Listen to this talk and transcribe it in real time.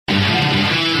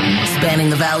spanning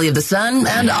the Valley of the Sun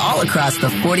and all across the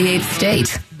 48th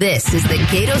state. This is the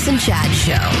Gatos and Chad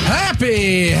Show.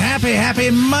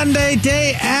 Happy Monday,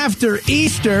 day after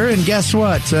Easter. And guess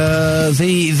what?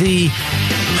 The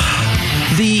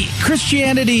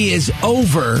Christianity is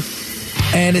over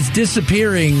and it's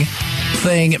disappearing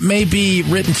thing may be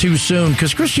written too soon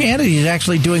because Christianity is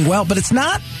actually doing well, but it's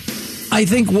not, I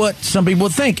think, what some people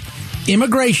would think.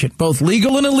 Immigration, both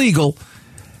legal and illegal,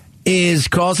 is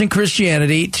causing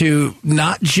Christianity to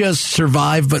not just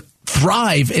survive but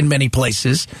thrive in many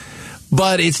places.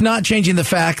 But it's not changing the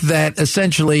fact that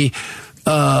essentially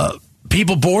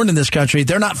people born in this country,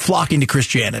 they're not flocking to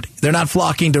Christianity. They're not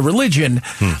flocking to religion.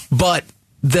 But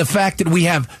the fact that we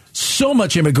have so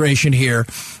much immigration here,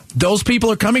 those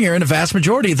people are coming here, and a vast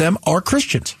majority of them are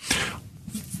Christians.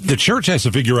 The church has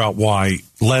to figure out why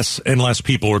less and less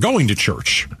people are going to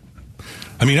church.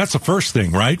 I mean, that's the first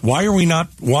thing, right? Why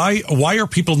are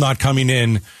people not coming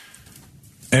in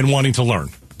and wanting to learn?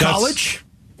 College.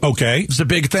 Okay. It's a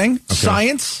big thing. Okay.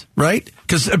 Science, right?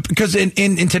 Because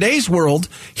in today's world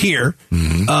here,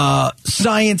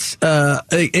 science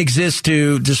exists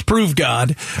to disprove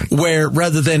God, where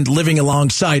rather than living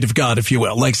alongside of God, if you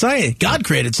will. Like science, God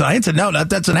created science, and no, that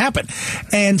doesn't happen.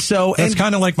 And so that's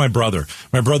kind of like my brother.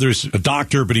 My brother's a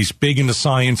doctor, but he's big into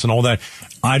science and all that.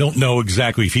 I don't know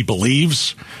exactly if he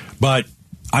believes, but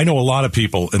I know a lot of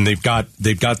people, and they've got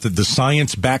the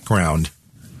science background,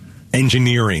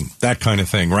 engineering, that kind of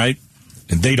thing, right?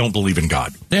 And they don't believe in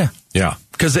God. Yeah.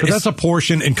 Because that's a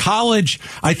portion. In college,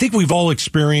 I think we've all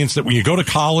experienced that when you go to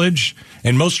college,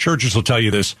 and most churches will tell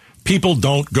you this, people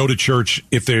don't go to church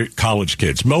if they're college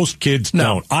kids. Most kids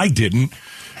don't. I didn't,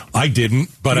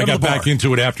 but I got back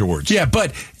into it afterwards. Yeah,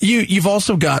 but you've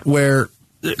also got where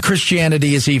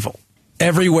Christianity is evil.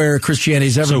 Everywhere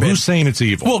Christianity's ever been. So who's saying it's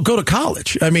evil? Well, go to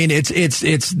college. I mean, it's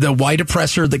the white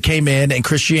oppressor that came in, and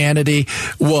Christianity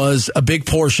was a big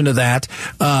portion of that.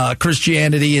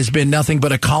 Christianity has been nothing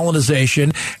but a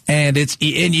colonization, and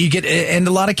a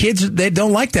lot of kids, they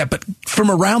don't like that. But from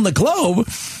around the globe,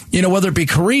 whether it be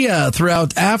Korea,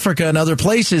 throughout Africa and other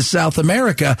places, South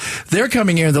America, they're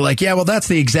coming here and they're like, yeah, well, that's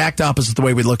the exact opposite of the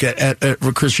way we look at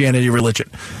Christianity religion.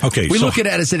 Okay, we look at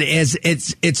it as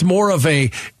it's more of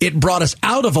it brought us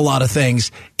out of a lot of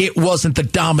things. It wasn't the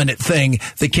dominant thing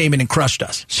that came in and crushed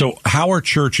us. So how are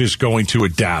churches going to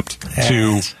adapt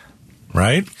to,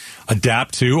 right?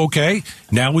 Adapt to, okay,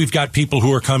 now we've got people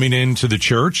who are coming into the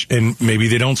church and maybe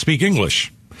they don't speak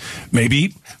English.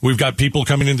 Maybe we've got people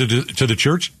coming into the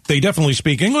church. They definitely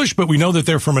speak English, but we know that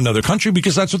they're from another country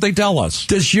because that's what they tell us.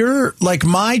 Does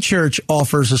my church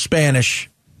offers a Spanish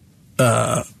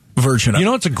version of it.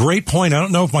 It's a great point. I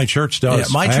don't know if my church does.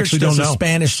 Yeah, my church does a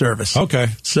Spanish service. Okay.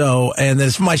 So, and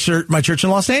there's my church in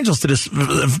Los Angeles did a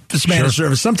Spanish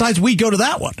service. Sometimes we go to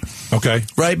that one. Okay.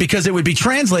 Right? Because it would be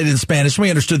translated in Spanish. We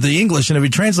understood the English, and it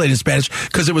would be translated in Spanish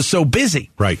because it was so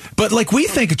busy. Right. But we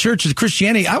think a church is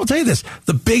Christianity. I will tell you this.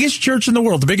 The biggest church in the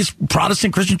world, the biggest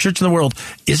Protestant Christian church in the world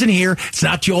isn't here. It's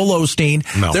not Joel Osteen.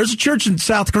 No. There's a church in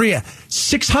South Korea.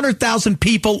 600,000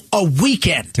 people a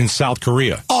weekend. In South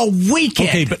Korea. A weekend.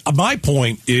 Okay, but my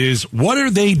point is, what are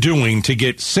they doing to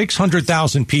get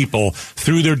 600,000 people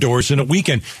through their doors in a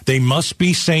weekend? They must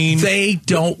be saying... They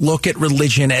don't look at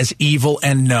religion as evil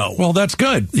and no. Well, that's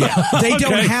good. Yeah. They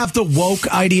don't have the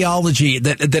woke ideology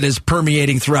that is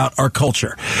permeating throughout our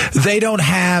culture. They don't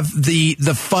have the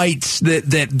fights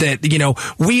that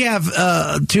we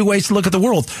have two ways to look at the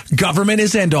world. Government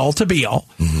is end all to be all,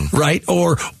 right?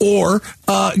 Or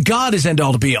God is end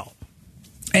all to be all.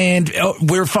 And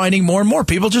we're finding more and more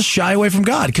people just shy away from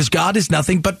God because God is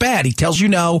nothing but bad. He tells you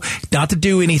no, not to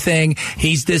do anything.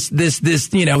 He's this,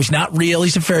 he's not real.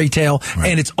 He's a fairy tale. Right.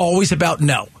 And it's always about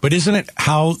no. But isn't it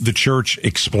how the church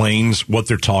explains what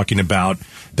they're talking about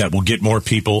that will get more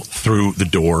people through the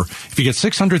door? If you get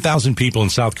 600,000 people in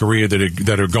South Korea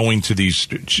that are going to these,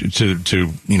 to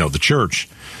the church,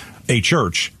 a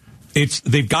church,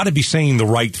 they've got to be saying the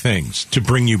right things to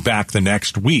bring you back the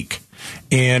next week.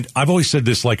 And I've always said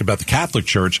this, about the Catholic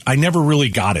Church. I never really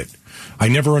got it. I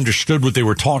never understood what they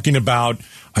were talking about.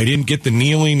 I didn't get the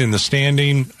kneeling and the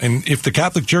standing. And if the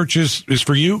Catholic Church is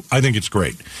for you, I think it's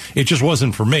great. It just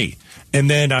wasn't for me. And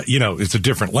then, it's a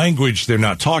different language. They're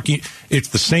not talking. It's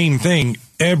the same thing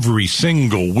every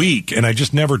single week. And I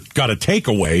just never got a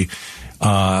takeaway.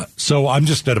 So I'm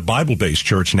just at a Bible-based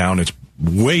church now, and it's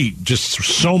just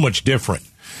so much different.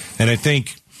 And I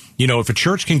think, if a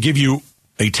church can give you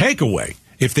a takeaway,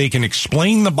 if they can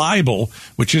explain the Bible,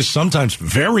 which is sometimes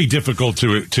very difficult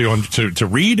to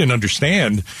read and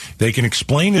understand, they can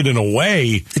explain it in a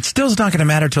way. It still is not going to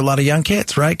matter to a lot of young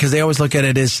kids, right? Because they always look at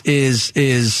it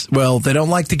as well, they don't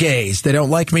like the gays. They don't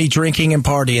like me drinking and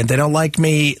partying. They don't like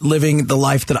me living the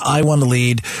life that I want to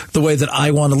lead the way that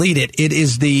I want to lead it.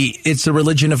 It's the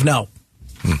religion of no.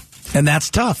 And that's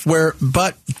tough.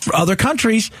 But for other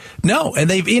countries, no. And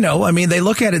they've, they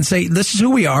look at it and say, this is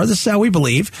who we are. This is how we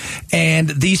believe. And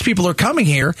these people are coming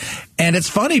here. And it's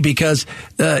funny because,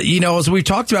 as we've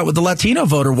talked about with the Latino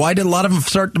voter, why did a lot of them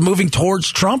start moving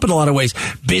towards Trump in a lot of ways?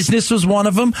 Business was one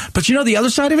of them. But the other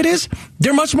side of it is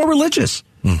they're much more religious.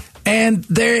 And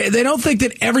they don't think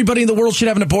that everybody in the world should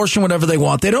have an abortion whenever they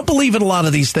want. They don't believe in a lot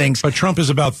of these things. But Trump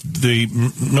is about the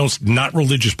most not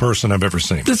religious person I've ever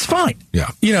seen. That's fine.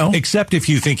 Yeah. Except if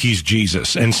you think he's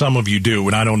Jesus, and some of you do,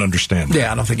 and I don't understand that.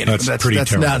 Yeah, I don't think anyone. That's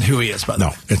terrible. Not who he is, by the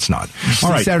way. No, it's not. All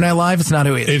right. Saturday Night Live, it's not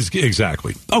who he is.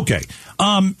 Exactly. Okay.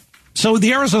 So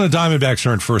the Arizona Diamondbacks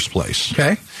are in first place.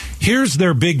 Okay. Here's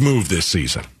their big move this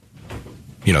season.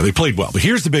 They played well, but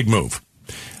here's the big move.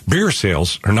 Beer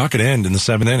sales are not going to end in the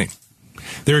 7th inning.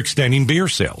 They're extending beer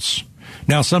sales.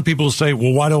 Now, some people say,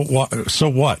 well, so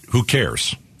what? Who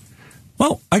cares?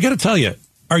 Well, I got to tell you,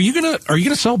 are you going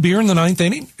to sell beer in the 9th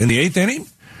inning, in the 8th inning?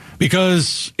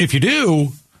 Because if you do,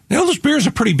 those beers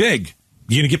are pretty big.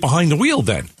 You're going to get behind the wheel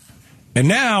then. And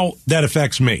now that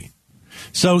affects me.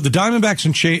 So the Diamondbacks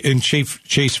in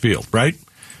Chase Field, right?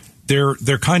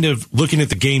 They're kind of looking at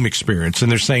the game experience,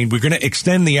 and they're saying we're going to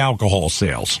extend the alcohol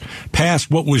sales past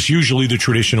what was usually the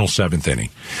traditional 7th inning.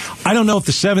 I don't know if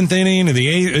the 7th inning or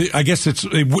the 8th, I guess it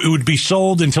would be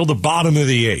sold until the bottom of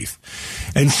the 8th.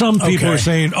 And some people are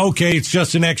saying, okay, it's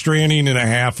just an extra inning and a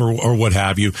half or what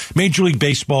have you. Major League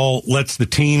Baseball lets the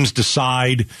teams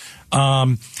decide.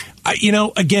 If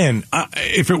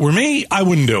it were me, I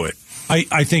wouldn't do it.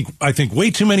 I think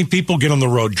way too many people get on the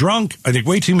road drunk. I think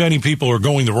way too many people are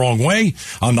going the wrong way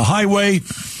on the highway.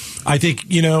 I think,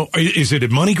 is it a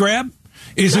money grab?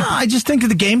 I just think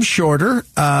the game's shorter.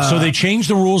 So they changed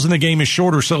the rules and the game is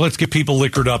shorter. So let's get people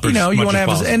liquored up as much as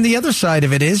possible. And the other side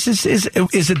of it is it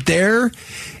the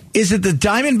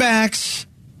Diamondbacks'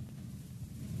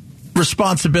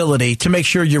 responsibility to make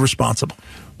sure you're responsible?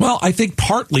 Well, I think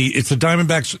partly it's the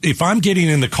Diamondbacks. If I'm getting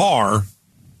in the car,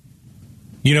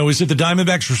 is it the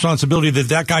Diamondbacks' responsibility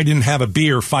that guy didn't have a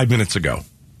beer 5 minutes ago?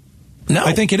 No.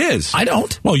 I think it is. I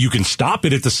don't. Well, you can stop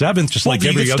it at the 7th, just like every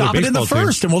other baseball team. You can stop it in the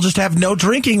first, and we'll just have no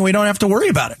drinking. We don't have to worry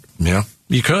about it. Yeah,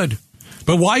 you could.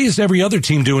 But why is every other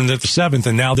team doing it at the 7th,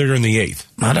 and now they're in the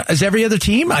 8th? Is every other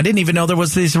team? I didn't even know there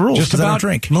was these rules. Just about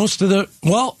drink. Most of the.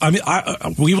 Well,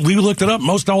 we looked it up.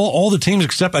 Most all the teams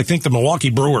except I think the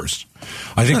Milwaukee Brewers.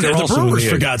 I think they're the also Brewers, in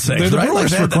the 8th. for God's sake. They're the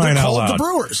Brewers for crying out loud. The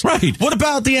Brewers, right? What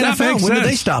about the NFL? When did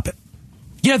they stop it?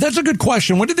 Yeah, that's a good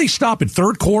question. When did they stop it?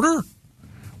 Third quarter?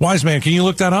 Wise man, can you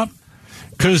look that up?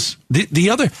 Because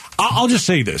the other, I'll just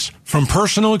say this from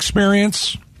personal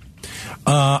experience.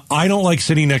 I don't like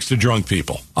sitting next to drunk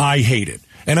people. I hate it.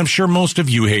 And I'm sure most of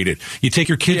you hate it. You take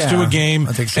your kids to a game,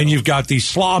 and you've got these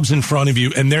slobs in front of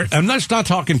you, and I'm just not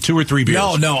talking 2 or 3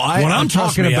 beers. No. I'm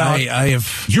talking about,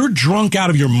 you're drunk out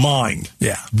of your mind.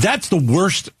 Yeah. That's the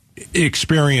worst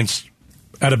experience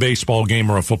at a baseball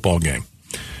game or a football game.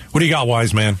 What do you got,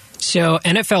 Wise Man? So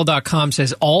NFL.com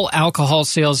says all alcohol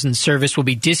sales and service will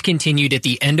be discontinued at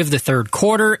the end of the third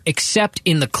quarter, except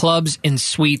in the clubs and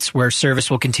suites where service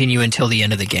will continue until the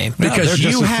end of the game. Because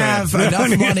you have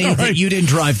enough money that you didn't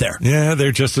drive there. Yeah,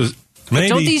 they're just as... Maybe.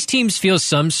 Don't these teams feel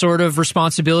some sort of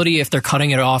responsibility if they're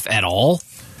cutting it off at all?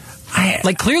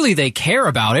 Clearly they care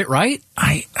about it, right?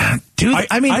 I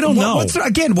don't know.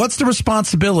 What's the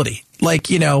responsibility?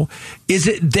 Is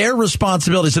it their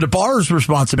responsibility? Is it a bar's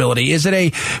responsibility? Is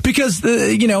it because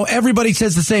everybody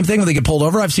says the same thing when they get pulled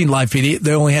over. I've seen live feed.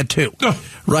 They only had 2,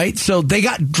 right? So they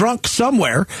got drunk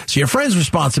somewhere. So your friend's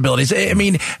responsibilities. I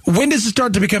mean, when does it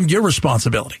start to become your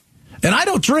responsibility? And I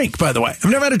don't drink, by the way. I've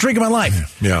never had a drink in my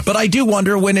life. Yeah. But I do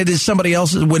wonder when it is somebody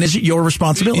else's, when is it your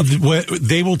responsibility?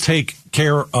 They will take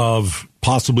care of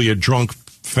possibly a drunk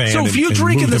fan. So if you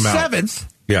drink in the 7th,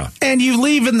 and you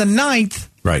leave in the 9th,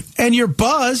 right, and you're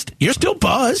buzzed, you're still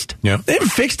buzzed. Yeah. They haven't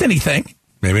fixed anything.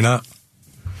 Maybe not.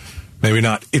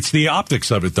 It's the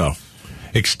optics of it, though.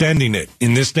 Extending it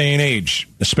in this day and age,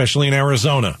 especially in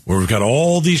Arizona, where we've got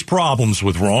all these problems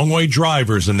with wrong-way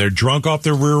drivers and they're drunk off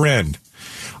their rear end.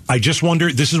 I just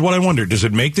wonder, this is what I wonder, does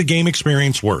it make the game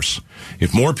experience worse?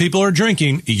 If more people are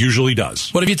drinking, it usually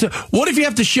does. What if you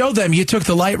have to show them you took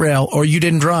the light rail or you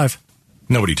didn't drive?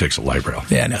 Nobody takes a light rail.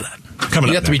 Yeah, I know that.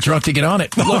 You have to be drunk to get on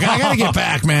it. Look, I got to get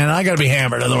back, man. I got to be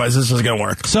hammered, otherwise this isn't going to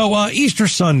work. So, Easter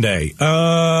Sunday.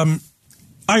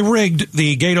 I rigged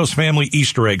the Gatos family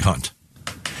Easter egg hunt,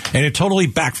 and it totally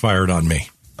backfired on me.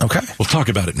 Okay. We'll talk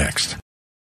about it next.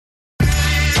 The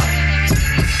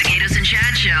Gatos and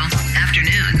Chad Show,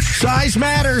 afternoons. Size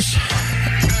matters.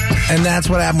 And that's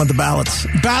what happened with the ballots.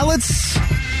 Ballots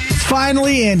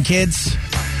finally in, kids.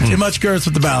 Too much girth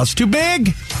with the ballots. Too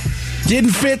big.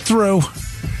 Didn't fit through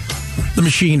the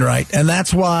machine right. And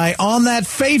that's why on that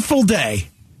fateful day,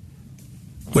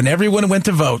 when everyone went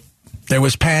to vote, there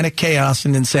was panic, chaos,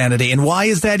 and insanity. And why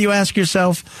is that, you ask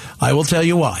yourself? I will tell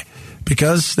you why.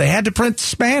 Because they had to print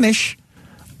Spanish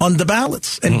on the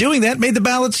ballots. And doing that made the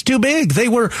ballots too big. They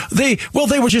were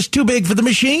just too big for the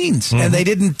machines. And they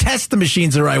didn't test the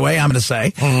machines the right way, I'm going to say.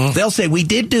 They'll say, we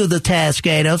did do the test,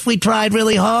 Gatos. We tried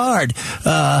really hard.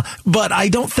 But I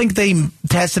don't think they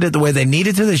tested it the way they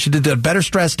needed to. They should have done a better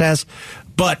stress test.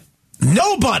 But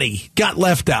nobody got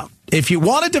left out. If you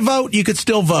wanted to vote, you could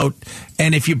still vote.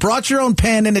 And if you brought your own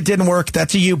pen and it didn't work,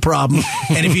 that's a you problem.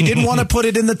 And if you didn't want to put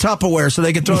it in the Tupperware so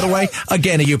they could throw it away,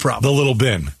 again, a you problem. The little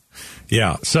bin.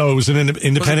 Yeah, so it was an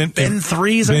independent... Was it bin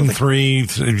 3? Bin 3,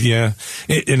 yeah.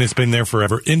 And it's been there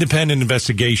forever. Independent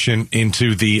investigation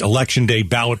into the Election Day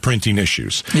ballot printing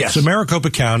issues. Yes. So Maricopa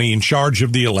County, in charge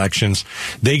of the elections,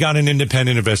 they got an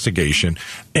independent investigation.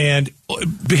 And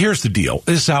here's the deal.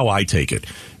 This is how I take it.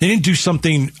 They didn't do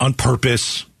something on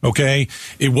purpose, okay?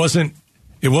 It wasn't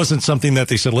something that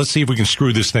they said, let's see if we can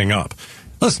screw this thing up.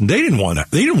 Listen, they didn't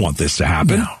want this to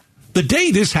happen. No. The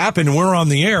day this happened and we're on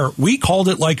the air, we called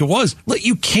it like it was.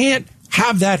 You can't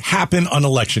have that happen on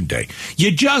Election Day.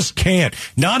 You just can't.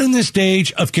 Not in this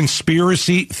stage of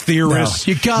conspiracy theorists.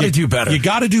 No, you got to do better. You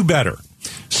got to do better.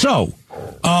 So,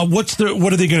 what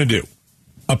are they going to do?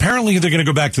 Apparently, they're going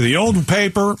to go back to the old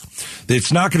paper.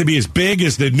 It's not going to be as big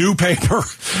as the new paper.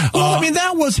 Well, I mean,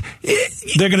 that was...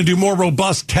 they're going to do more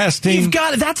robust testing. You've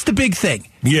got it. That's the big thing.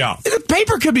 Yeah. The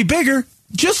paper could be bigger.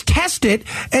 Just test it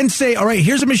and say, all right,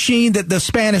 here's a machine that the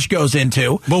Spanish goes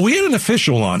into. Well, we had an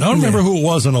official on. I don't remember who it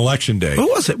was on Election Day. Who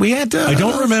was it? We had... I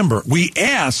don't remember. We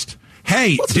asked...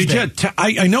 Hey, did you?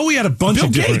 I know we had a bunch Bill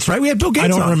of different... Gates, right? We had Bill Gates I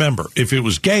don't on. remember. If it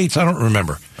was Gates, I don't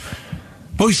remember.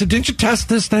 But we said, didn't you test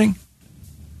this thing?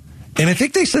 And I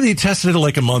think they said they tested it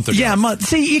like a month ago. Yeah, a month.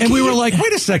 See, and we were like,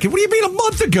 wait a second. What do you mean a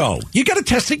month ago? You got to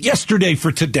test it yesterday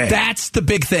for today. That's the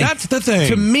big thing. That's the thing.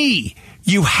 To me,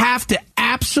 you have to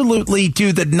absolutely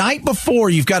do the night before.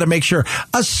 You've got to make sure,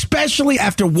 especially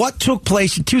after what took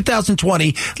place in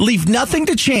 2020, leave nothing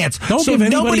to chance. Don't so give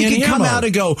nobody anybody can come ammo. out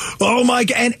and go, oh my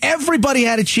God. And everybody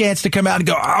had a chance to come out and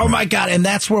go, oh my God. And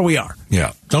that's where we are.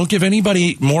 Yeah. Don't give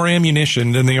anybody more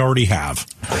ammunition than they already have.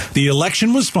 The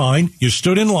election was fine. You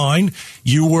stood in line.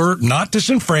 You were not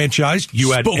disenfranchised.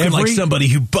 You had Spoken like somebody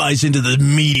who buys into the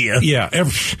media. Yeah.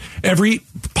 Every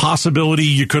possibility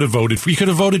you could have voted for. You could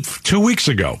have voted 2 weeks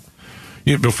ago.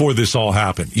 Before this all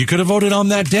happened. You could have voted on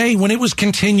that day when it was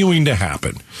continuing to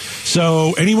happen.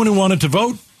 So anyone who wanted to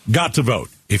vote got to vote.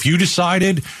 If you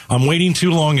decided, I'm waiting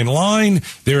too long in line,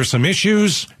 there are some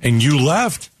issues, and you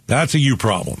left, that's a you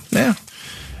problem. Yeah.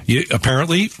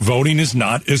 Apparently, voting is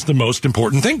the most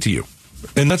important thing to you.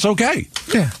 And that's okay.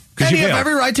 Yeah. And you have failed.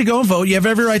 every right to go and vote. You have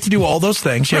every right to do all those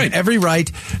things. You have every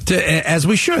right to, as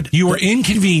we should. You were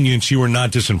inconvenienced. You were not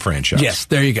disenfranchised. Yes,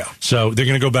 there you go. So they're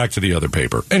going to go back to the other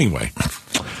paper. Anyway.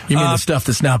 You mean the stuff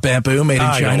that's not bamboo made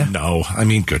in China? No. I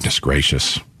mean, goodness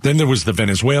gracious. Then there was the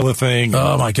Venezuela thing.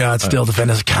 Oh, my God. Still the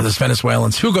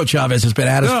Venezuelans. Hugo Chavez has been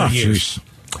at us for years. Geez.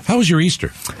 How was your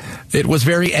Easter? It was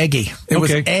very eggy. It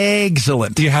was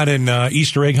excellent. You had an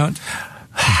Easter egg hunt?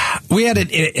 We had an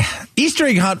Easter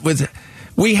egg hunt with...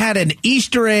 We had an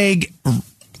Easter egg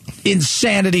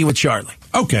insanity with Charlie.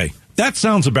 Okay. That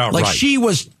sounds about right. Like she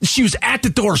was at the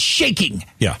door shaking.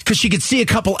 Yeah. Because she could see a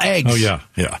couple eggs. Oh, yeah.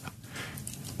 Yeah.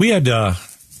 We had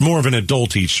more of an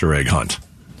adult Easter egg hunt.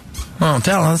 Oh,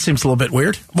 that seems a little bit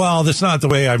weird. Well, that's not the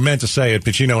way I meant to say it,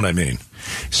 but you know what I mean.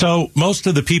 So most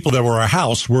of the people that were at our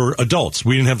house were adults.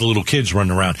 We didn't have the little kids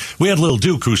running around. We had little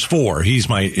Duke, who's 4. He's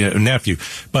my nephew.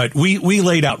 But we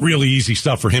laid out really easy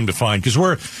stuff for him to find. Because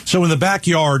so in the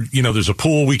backyard, there's a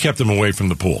pool. We kept him away from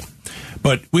the pool.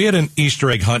 But we had an Easter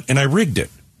egg hunt, and I rigged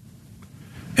it.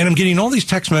 And I'm getting all these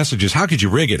text messages. How could you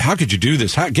rig it? How could you do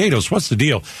this? Gatos, what's the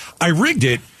deal? I rigged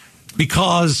it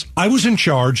because I was in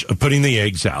charge of putting the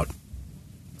eggs out.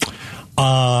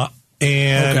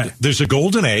 There's a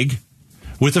golden egg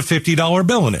with a $50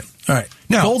 bill in it. All right.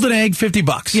 Now, golden egg,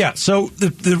 $50. Yeah. So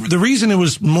the reason it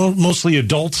was mostly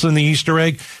adults in the Easter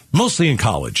egg, mostly in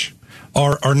college,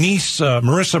 our niece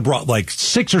Marissa brought like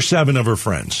 6 or 7 of her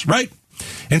friends, right?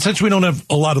 And since we don't have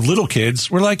a lot of little kids,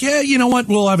 we're like, yeah, you know what?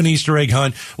 We'll have an Easter egg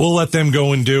hunt. We'll let them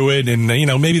go and do it. And,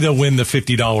 maybe they'll win the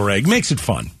 $50 egg. Makes it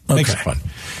fun. Makes it fun.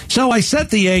 So I set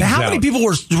the eggs How out. many people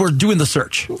were doing the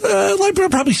search? Like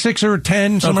probably 6 or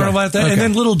 10, somewhere like that. Okay. And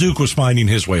then little Duke was finding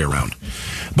his way around.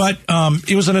 But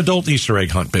it was an adult Easter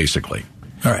egg hunt, basically.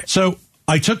 All right. So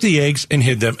I took the eggs and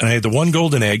hid them, and I had the one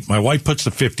golden egg. My wife puts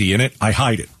the 50 in it. I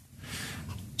hide it.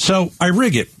 So I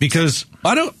rig it because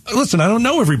I don't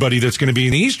know everybody that's going to be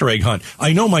in the Easter egg hunt.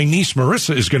 I know my niece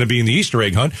Marissa is going to be in the Easter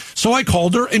egg hunt. So I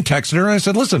called her and texted her and I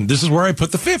said, listen, this is where I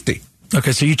put the 50.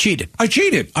 Okay, so you cheated. I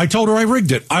cheated. I told her I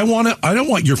rigged it. I don't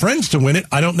want your friends to win it.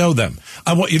 I don't know them.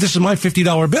 This is my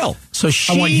 $50 bill. So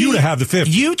I want you to have the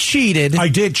 50. You cheated. I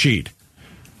did cheat.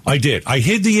 I did. I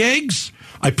hid the eggs.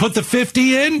 I put the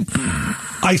 50 in.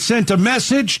 I sent a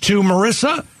message to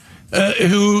Marissa,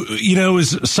 who,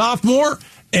 is a sophomore.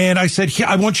 And I said,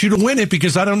 I want you to win it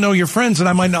because I don't know your friends and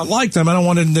I might not like them. I don't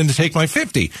want them to take my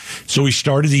 50. So we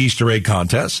started the Easter egg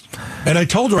contest. And I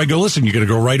told her, I go, listen, you're going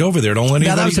to go right over there. Don't let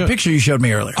anybody Now, that was the picture you showed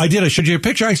me earlier. I did. I showed you a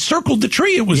picture. I circled the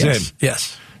tree it was in.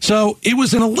 Yes. So it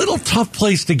was in a little tough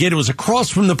place to get. It was across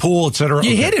from the pool, et cetera.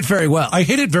 You hit it very well. I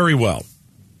hit it very well.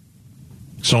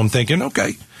 So I'm thinking,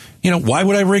 okay, why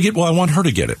would I rig it? Well, I want her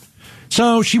to get it.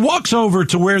 So she walks over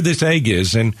to where this egg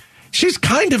is, and she's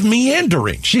kind of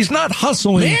meandering. She's not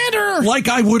hustling like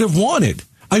I would have wanted.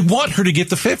 I want her to get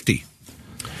the 50.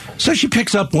 So she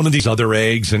picks up one of these other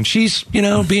eggs, and she's,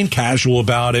 being casual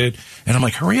about it. And I'm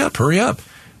like, hurry up, hurry up.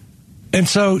 And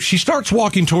so she starts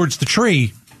walking towards the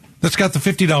tree that's got the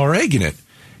 $50 egg in it.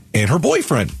 And her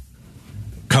boyfriend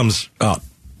comes up.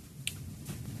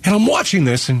 And I'm watching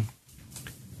this, and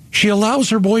she allows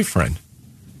her boyfriend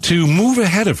to move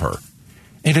ahead of her.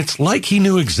 And it's like he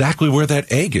knew exactly where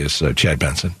that egg is, Chad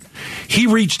Benson. He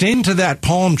reached into that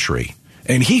palm tree,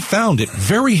 and he found it,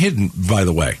 very hidden, by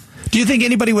the way. Do you think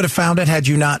anybody would have found it had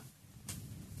you not?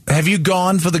 Have you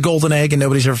gone for the golden egg and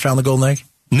nobody's ever found the golden egg?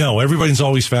 No, everybody's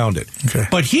always found it. Okay.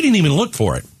 But he didn't even look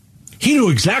for it. He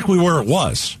knew exactly where it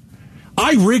was.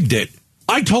 I rigged it.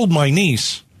 I told my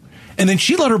niece. And then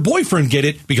she let her boyfriend get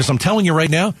it because I'm telling you right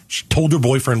now, she told her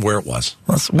boyfriend where it was.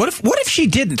 What if she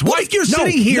didn't? What if you're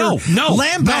sitting here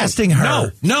lambasting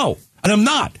her? No, and I'm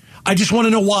not. I just want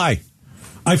to know why.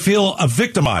 I feel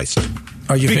victimized.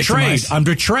 Are you betrayed? Victimized? I'm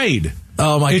betrayed.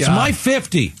 Oh my God! It's my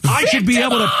 50. I should be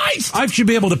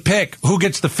able to pick who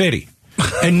gets the 50.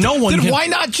 And no one then why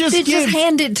not just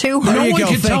hand it to her? No one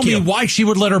can tell me why she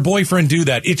would let her boyfriend do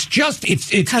that. It's because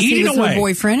eating he was away. her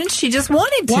boyfriend and she just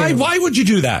wanted to. Why would you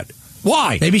do that?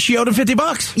 Why? Maybe she owed him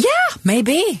 $50. Yeah,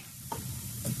 maybe.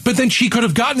 But then she could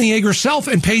have gotten the egg herself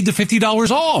and paid the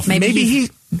 $50 off. Maybe he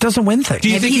doesn't win things.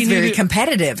 Maybe he's very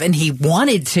competitive and he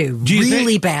wanted to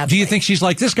really badly. Do you think she's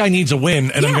like, this guy needs a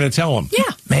win and I'm going to tell him? Yeah.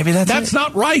 Maybe that's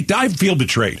not right. I feel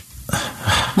betrayed.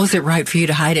 Was it right for you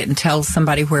to hide it and tell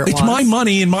somebody where it was? It's my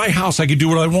money in my house. I can do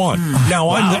what I want. Now,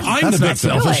 I'm the victim.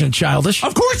 Selfish and childish.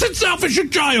 Of course it's selfish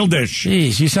and childish.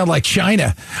 Jeez, you sound like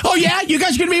China. Oh, yeah? You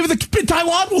guys are going to be in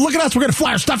Taiwan? Well, look at us. We're going to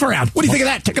fly our stuff around. What do you think of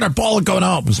that? Taking our ball and going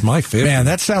home. It was my 50. Man,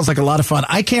 that sounds like a lot of fun.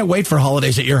 I can't wait for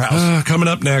holidays at your house. Coming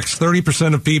up next,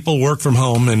 30% of people work from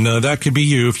home, and that could be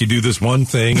you if you do this one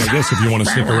thing. I guess if you want to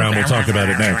stick around, we'll talk about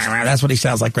it next. That's what he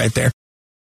sounds like right there.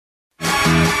 3,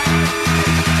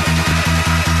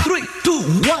 2,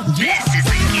 1. This is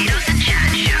the Gatos and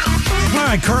Chad Show. All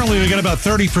right, currently we got about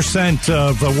 30%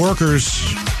 of the workers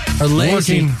are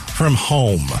lazy. Working from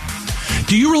home.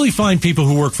 Do you really find people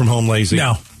who work from home lazy?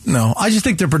 No. I just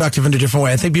think they're productive in a different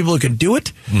way. I think people who can do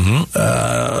it,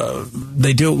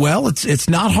 they do it well. It's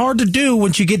not hard to do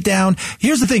once you get down.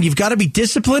 Here's the thing. You've got to be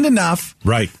disciplined enough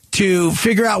to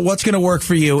figure out what's going to work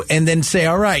for you and then say,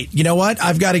 all right, you know what?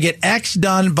 I've got to get X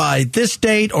done by this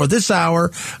date or this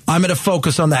hour. I'm going to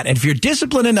focus on that. And if you're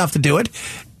disciplined enough to do it,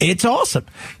 it's awesome.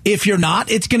 If you're not,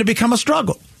 it's going to become a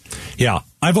struggle. Yeah.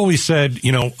 I've always said,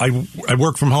 I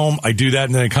work from home. I do that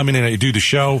and then I come in and I do the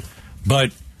show.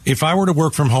 But if I were to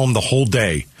work from home the whole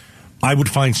day, I would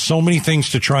find so many things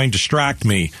to try and distract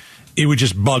me. It would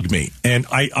just bug me. And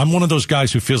I'm one of those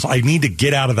guys who feels I need to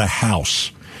get out of the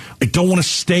house. I don't want to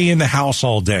stay in the house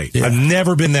all day. Yeah. I've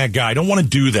never been that guy. I don't want to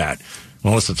do that.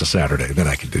 Unless it's a Saturday, then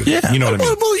I can do that. Yeah. You know what I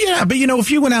mean? Well, yeah, but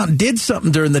if you went out and did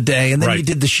something during the day and then you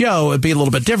did the show, it'd be a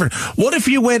little bit different. What if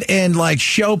you went and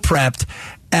show prepped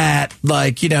at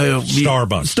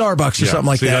Starbucks or something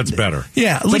like that? That's better.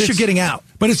 Yeah, at least you're getting out.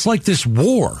 But it's like this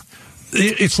war.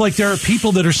 It's like there are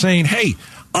people that are saying, hey,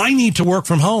 I need to work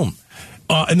from home.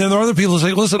 And then there are other people who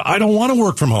say, listen, I don't want to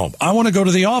work from home. I want to go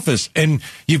to the office. And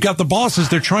you've got the bosses,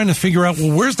 they're trying to figure out,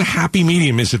 well, where's the happy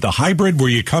medium? Is it the hybrid where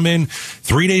you come in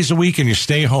 3 days a week and you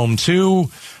stay home 2?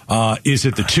 Is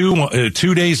it the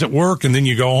 2 days at work and then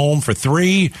you go home for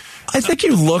 3? I think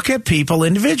you look at people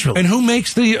individually. And who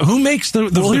makes the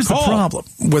well, here's call? the problem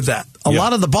with that. A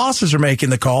lot of the bosses are making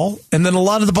the call, and then a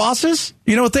lot of the bosses,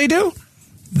 you know what they do?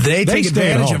 They take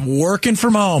advantage of working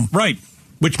from home. Right.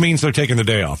 Which means they're taking the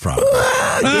day off, probably.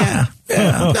 Yeah.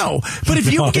 No. But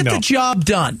if you can get the job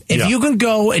done, if you can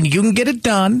go and you can get it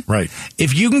done, right.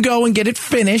 If you can go and get it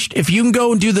finished, if you can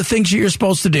go and do the things that you're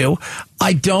supposed to do,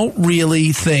 I don't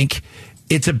really think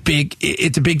it's a big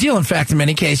deal. In fact, in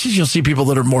many cases, you'll see people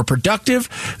that are more productive.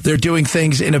 They're doing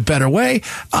things in a better way.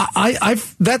 I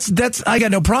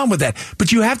got no problem with that.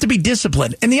 But you have to be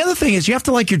disciplined. And the other thing is you have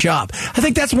to like your job. I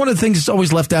think that's one of the things that's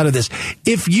always left out of this.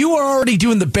 If you are already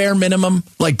doing the bare minimum,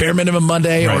 like bare minimum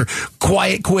Monday or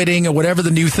quiet quitting or whatever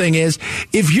the new thing is,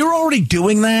 if you're already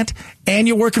doing that and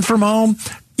you're working from home,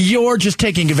 you're just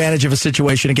taking advantage of a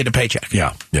situation and getting a paycheck.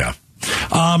 Yeah.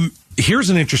 Here's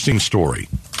an interesting story.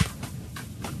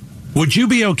 Would you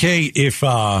be okay if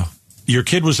your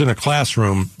kid was in a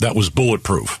classroom that was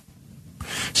bulletproof?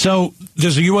 So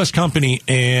there's a U.S. company,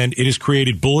 and it has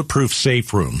created bulletproof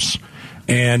safe rooms.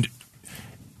 And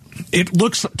it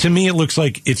looks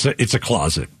like it's a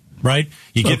closet, right?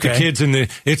 You get the kids in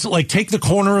it's like take the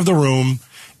corner of the room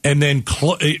and then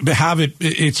have it.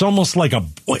 It's almost like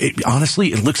honestly,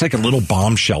 it looks like a little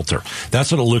bomb shelter.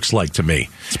 That's what it looks like to me.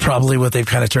 It's probably what they've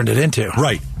kind of turned it into.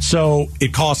 Right. So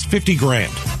it costs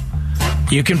 $50,000.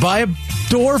 You can buy a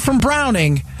door from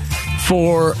Browning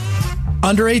for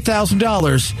under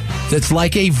 $8,000 that's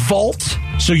like a vault.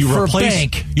 So you for replace a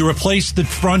bank. You replace the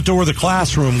front door of the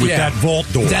classroom with that vault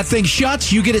door. That thing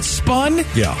shuts, you get it spun.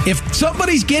 Yeah. If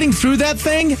somebody's getting through that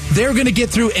thing, they're going to get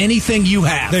through anything you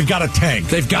have. They've got a tank.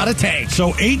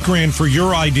 So $8,000 for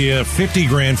your idea,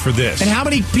 $50,000 for this. And how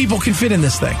many people can fit in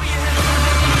this thing?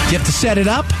 You have to set it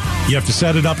up? You have to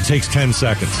set it up. It takes 10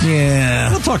 seconds. Yeah.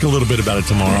 We'll talk a little bit about it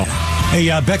tomorrow. Hey,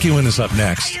 Becky Wynn is up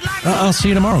next. I'll see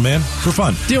you tomorrow, man. For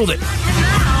fun. Deal with it.